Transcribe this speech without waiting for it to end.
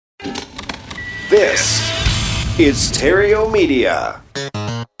This is Terrio Media.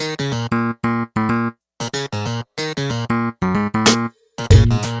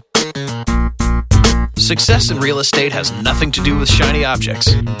 Success in real estate has nothing to do with shiny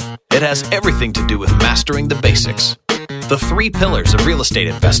objects. It has everything to do with mastering the basics. The 3 pillars of real estate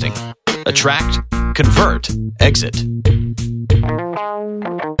investing: attract, convert, exit.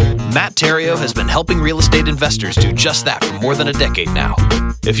 Matt Terrio has been helping real estate investors do just that for more than a decade now.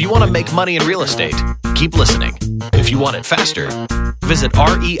 If you want to make money in real estate, keep listening. If you want it faster, visit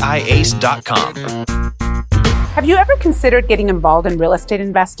reiace.com. Have you ever considered getting involved in real estate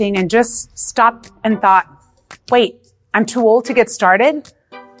investing and just stopped and thought, wait, I'm too old to get started?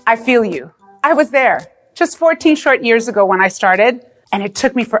 I feel you. I was there just 14 short years ago when I started, and it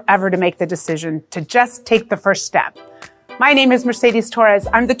took me forever to make the decision to just take the first step. My name is Mercedes Torres.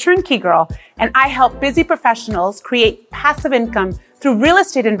 I'm the Turnkey Girl, and I help busy professionals create passive income through real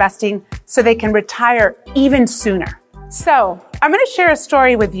estate investing so they can retire even sooner. So I'm going to share a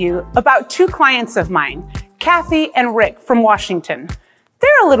story with you about 2 clients of mine, Kathy and Rick from Washington.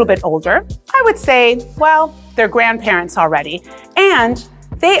 They're a little bit older. I would say, well, they're grandparents already, and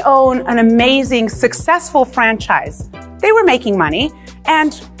they own an amazing, successful franchise. They were making money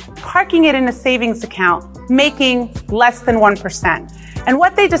and parking it in a savings account, making less than 1%. And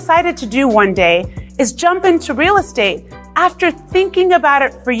what they decided to do one day is jump into real estate after thinking about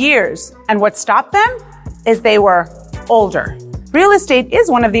it for years. And what stopped them is they were older. Real estate is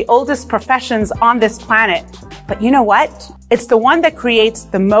one of the oldest professions on this planet. But you know what? It's the one that creates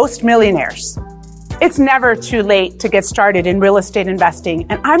the most millionaires. It's never too late to get started in real estate investing,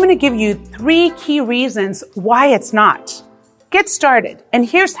 and I'm going to give you 3 key reasons why it's not. Get started, and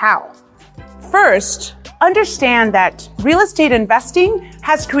here's how. First, understand that real estate investing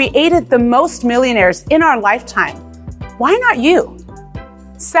has created the most millionaires in our lifetime. Why not you?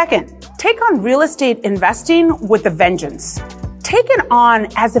 Second, take on real estate investing with a vengeance. Take it on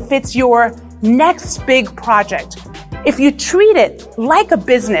as if it's your next big project. If you treat it like a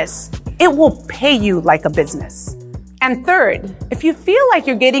business, it will pay you like a business. And third, if you feel like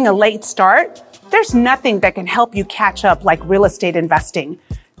you're getting a late start, there's nothing that can help you catch up like real estate investing.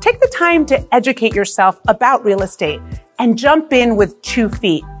 Take the time to educate yourself about real estate and jump in with 2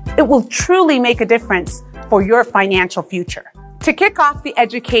 feet. It will truly make a difference for your financial future. To kick off the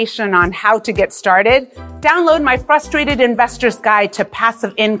education on how to get started, download my Frustrated Investor's Guide to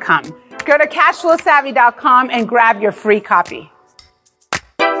Passive Income. Go to cashflowsavvy.com and grab your free copy.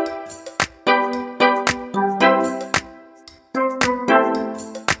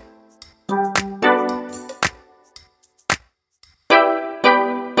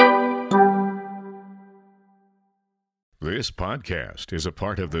 This podcast is a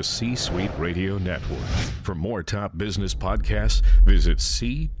part of the C-Suite Radio Network. For more top business podcasts, visit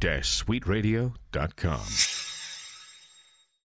c-suiteradio.com.